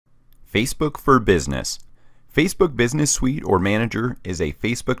Facebook for Business. Facebook Business Suite or Manager is a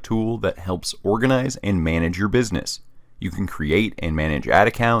Facebook tool that helps organize and manage your business. You can create and manage ad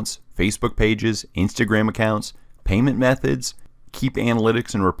accounts, Facebook pages, Instagram accounts, payment methods, keep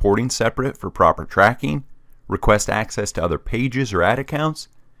analytics and reporting separate for proper tracking, request access to other pages or ad accounts,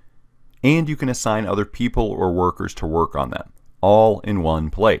 and you can assign other people or workers to work on them, all in one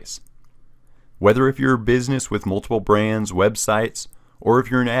place. Whether if you're a business with multiple brands, websites, or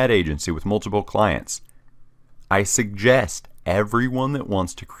if you're an ad agency with multiple clients, I suggest everyone that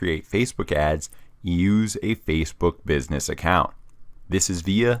wants to create Facebook ads use a Facebook business account. This is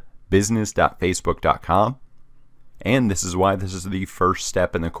via business.facebook.com, and this is why this is the first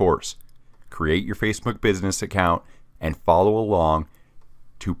step in the course. Create your Facebook business account and follow along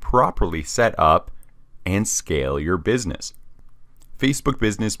to properly set up and scale your business. Facebook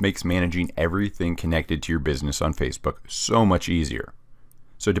Business makes managing everything connected to your business on Facebook so much easier.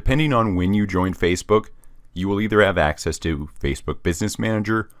 So depending on when you join Facebook, you will either have access to Facebook Business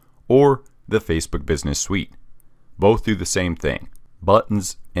Manager or the Facebook Business Suite. Both do the same thing.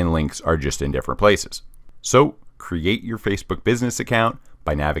 Buttons and links are just in different places. So create your Facebook business account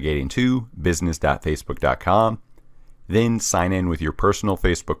by navigating to business.facebook.com. Then sign in with your personal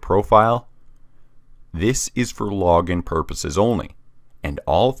Facebook profile. This is for login purposes only, and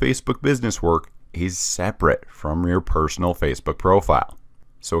all Facebook business work is separate from your personal Facebook profile.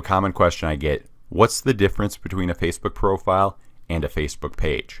 So a common question I get, what's the difference between a Facebook profile and a Facebook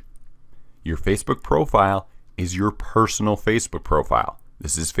page? Your Facebook profile is your personal Facebook profile.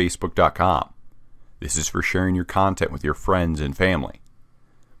 This is facebook.com. This is for sharing your content with your friends and family.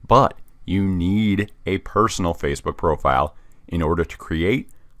 But you need a personal Facebook profile in order to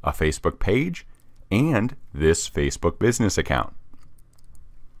create a Facebook page and this Facebook business account.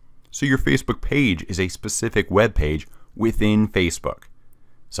 So your Facebook page is a specific web page within Facebook,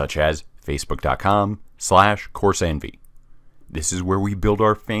 such as facebook.com/Coursenvy. This is where we build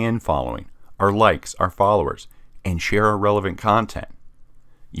our fan following, our likes, our followers, and share our relevant content.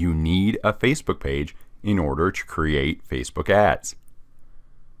 You need a Facebook page in order to create Facebook ads.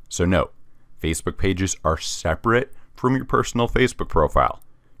 So note, Facebook pages are separate from your personal Facebook profile.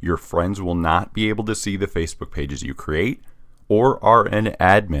 Your friends will not be able to see the Facebook pages you create or are an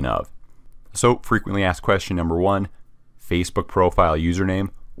admin of. So frequently asked question number 1, Facebook profile username.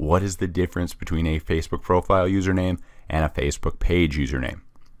 What is the difference between a Facebook profile username and a Facebook page username?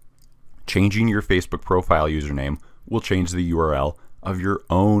 Changing your Facebook profile username will change the URL of your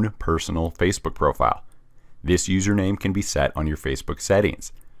own personal Facebook profile. This username can be set on your Facebook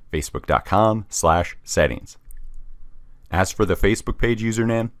settings, facebook.com/settings. As for the Facebook page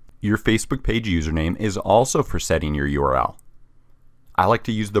username, your Facebook page username is also for setting your URL. I like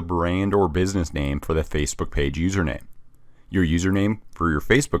to use the brand or business name for the Facebook page username. Your username for your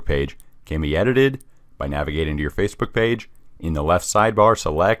Facebook page can be edited by navigating to your Facebook page. In the left sidebar,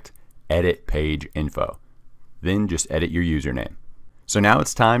 select Edit Page Info. Then just edit your username. So now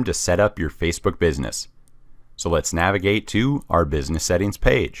it's time to set up your Facebook business. So let's navigate to our business settings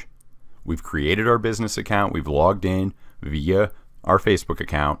page. We've created our business account. We've logged in via our Facebook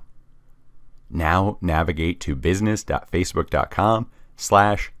account. Now navigate to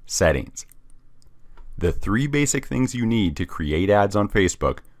business.facebook.com/settings. The 3 basic things you need to create ads on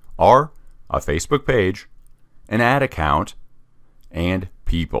Facebook are a Facebook page, an ad account, and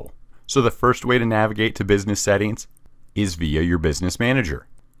people. So the first way to navigate to business settings is via your business manager.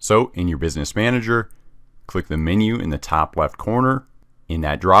 So in your business manager, click the menu in the top left corner. In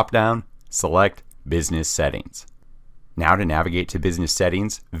that drop down, select business settings. Now to navigate to business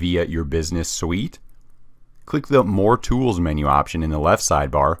settings via your business suite, click the more tools menu option in the left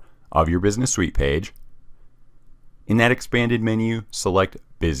sidebar of your business suite page. In that expanded menu, select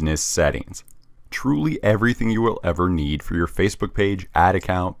business settings. Truly everything you will ever need for your Facebook page, ad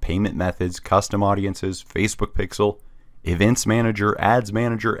account, payment methods, custom audiences, Facebook pixel, events manager,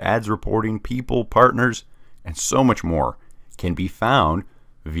 ads reporting, people, partners, and so much more can be found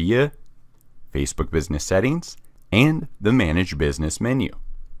via Facebook business settings and the manage business menu.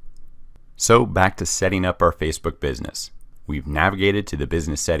 So back to setting up our Facebook business. We've navigated to the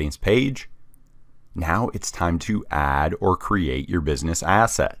business settings page. Now it's time to add or create your business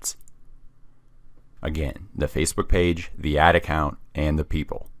assets. Again, the Facebook page, the ad account, and the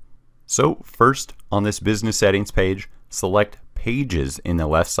people. So first on this business settings page, select Pages in the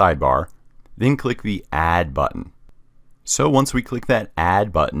left sidebar, then click the Add button. So once we click that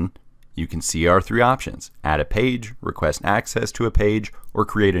Add button, you can see our 3 options: add a page, request access to a page, or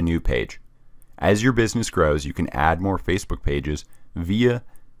create a new page. As your business grows, you can add more Facebook pages via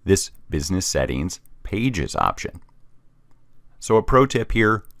this business settings pages option. So a pro tip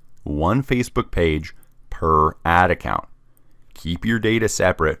here, one Facebook page per ad account. Keep your data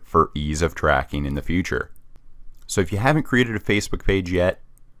separate for ease of tracking in the future. So if you haven't created a Facebook page yet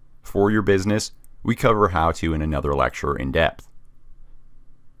for your business, we cover how to in another lecture in depth.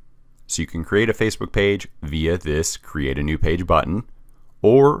 So you can create a Facebook page via this Create a New Page button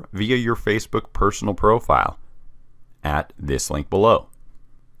or via your Facebook personal profile at this link below.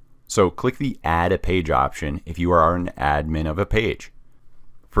 So click the Add a Page option if you are an admin of a page.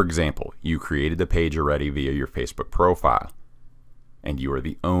 For example, you created the page already via your Facebook profile and you are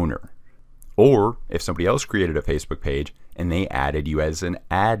the owner. Or if somebody else created a Facebook page and they added you as an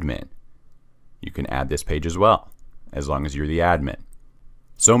admin, you can add this page as well, as long as you're the admin.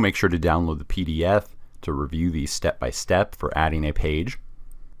 So make sure to download the PDF to review these step by step for adding a page.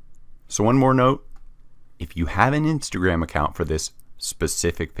 So one more note, if you have an Instagram account for this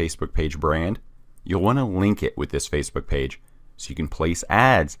specific Facebook page brand, you'll want to link it with this Facebook page so you can place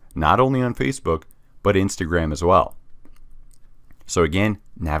ads not only on Facebook, but Instagram as well. So again,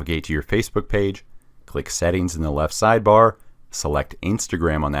 navigate to your Facebook page, click Settings in the left sidebar, select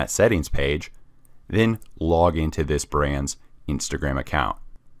Instagram on that settings page, then log into this brand's Instagram account.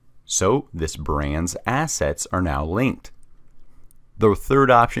 So this brand's assets are now linked. The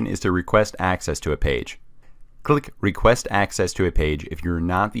third option is to request access to a page. Click Request Access to a Page if you're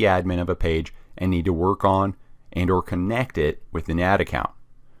not the admin of a page and need to work on and/or connect it with an ad account.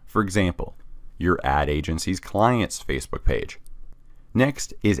 For example, your ad agency's client's Facebook page.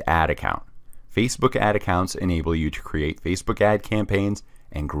 Next is Ad Account. Facebook ad accounts enable you to create Facebook ad campaigns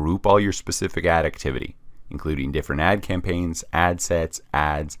and group all your specific ad activity, including different ad campaigns, ad sets,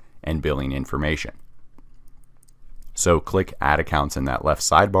 ads, and billing information. So click Add Accounts in that left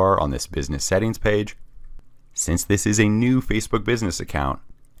sidebar on this business settings page. Since this is a new Facebook business account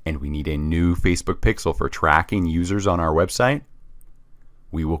and we need a new Facebook pixel for tracking users on our website,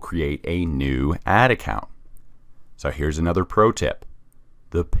 we will create a new ad account. So here's another pro tip.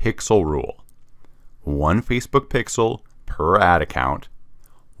 The pixel rule. One Facebook pixel per ad account,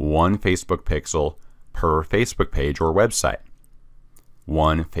 one Facebook pixel per Facebook page or website,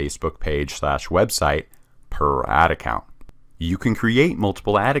 one Facebook page/website per ad account. You can create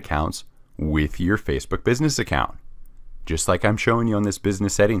multiple ad accounts with your Facebook business account, just like I'm showing you on this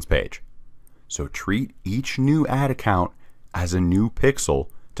business settings page. So treat each new ad account as a new pixel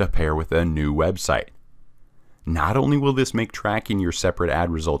to pair with a new website. Not only will this make tracking your separate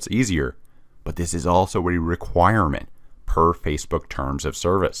ad results easier, but this is also a requirement per Facebook terms of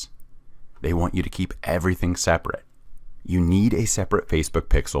service. They want you to keep everything separate. You need a separate Facebook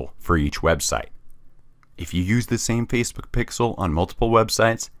pixel for each website. If you use the same Facebook pixel on multiple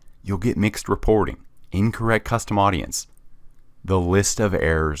websites, you'll get mixed reporting, incorrect custom audience. The list of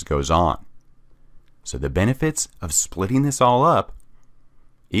errors goes on. So the benefits of splitting this all up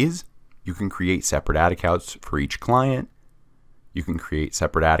is you can create separate ad accounts for each client. You can create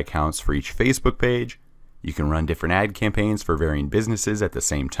separate ad accounts for each Facebook page. You can run different ad campaigns for varying businesses at the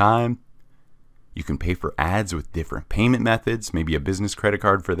same time. You can pay for ads with different payment methods, maybe a business credit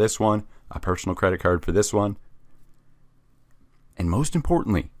card for this one, a personal credit card for this one. And most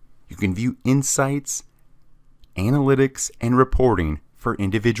importantly, you can view insights, analytics, and reporting for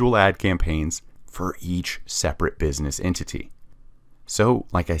individual ad campaigns for each separate business entity. So,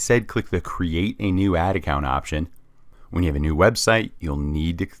 like I said, click the Create a New Ad Account option. When you have a new website, you'll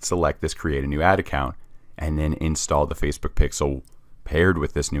need to select this Create a New Ad Account and then install the Facebook pixel paired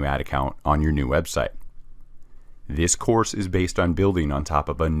with this new ad account on your new website. This course is based on building on top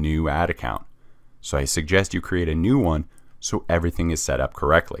of a new ad account, so I suggest you create a new one so everything is set up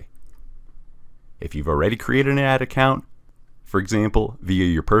correctly. If you've already created an ad account, for example, via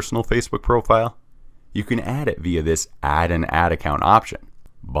your personal Facebook profile, you can add it via this Add an Ad Account option.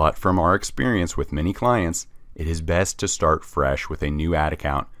 But from our experience with many clients, it is best to start fresh with a new ad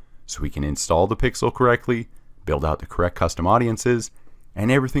account so we can install the pixel correctly, build out the correct custom audiences, and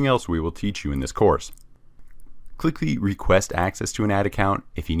everything else we will teach you in this course. Click the Request Access to an Ad Account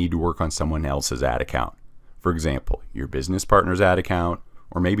if you need to work on someone else's ad account. For example, your business partner's ad account,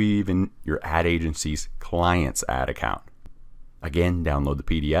 or maybe even your ad agency's client's ad account. Again, download the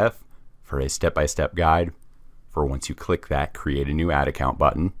PDF for a step-by-step guide for once you click that Create a New Ad Account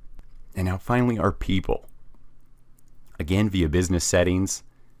button. And now finally, our people. Again, via business settings,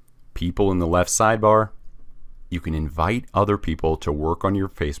 people in the left sidebar, you can invite other people to work on your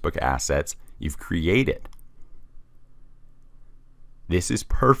Facebook assets you've created. This is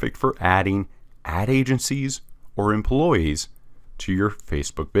perfect for adding ad agencies or employees to your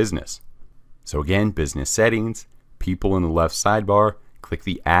Facebook business. So again, business settings, people in the left sidebar, click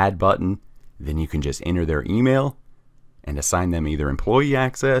the Add button, then you can just enter their email, and assign them either employee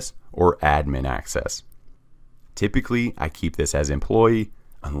access or admin access. Typically, I keep this as employee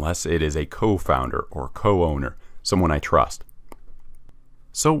unless it is a co-founder or co-owner, someone I trust.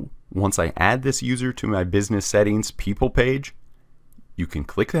 So once I add this user to my business settings people page, you can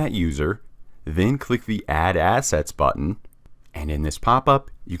click that user, then click the Add Assets button, and in this pop-up,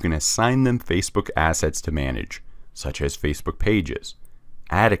 you can assign them Facebook assets to manage, such as Facebook pages,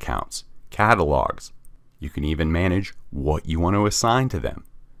 ad accounts, catalogs. You can even manage what you want to assign to them.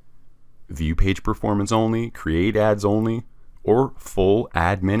 View page performance only, create ads only, or full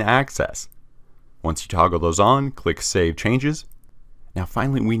admin access. Once you toggle those on, click Save Changes. Now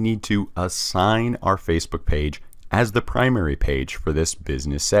finally, we need to assign our Facebook page as the primary page for this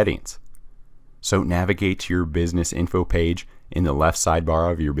business settings. So navigate to your business info page in the left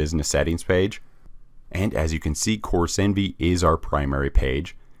sidebar of your business settings page. And as you can see, Coursenvy is our primary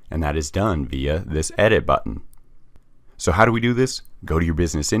page, and that is done via this edit button. So how do we do this? Go to your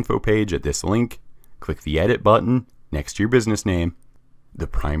business info page at this link, click the edit button next to your business name. The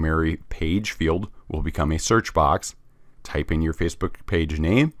primary page field will become a search box. Type in your Facebook page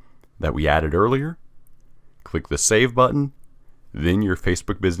name that we added earlier. Click the save button. Then your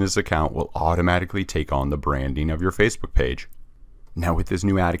Facebook business account will automatically take on the branding of your Facebook page. Now with this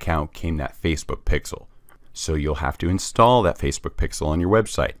new ad account came that Facebook pixel. So you'll have to install that Facebook pixel on your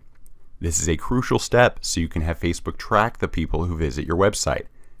website. This is a crucial step so you can have Facebook track the people who visit your website.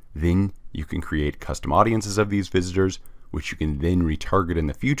 Then you can create custom audiences of these visitors, which you can then retarget in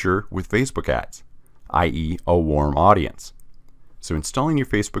the future with Facebook ads, i.e. a warm audience. So installing your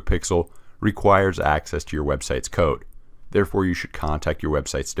Facebook pixel requires access to your website's code. Therefore, you should contact your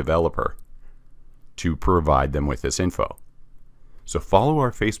website's developer to provide them with this info. So follow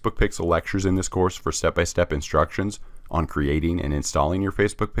our Facebook pixel lectures in this course for step-by-step instructions on creating and installing your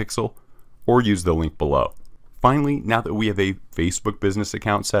Facebook pixel, or use the link below. Finally, now that we have a Facebook business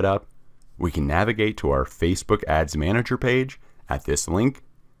account set up, we can navigate to our Facebook Ads Manager page at this link.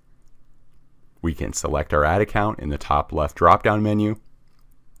 We can select our ad account in the top left drop-down menu.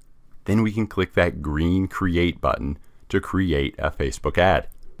 Then we can click that green Create button to create a Facebook ad.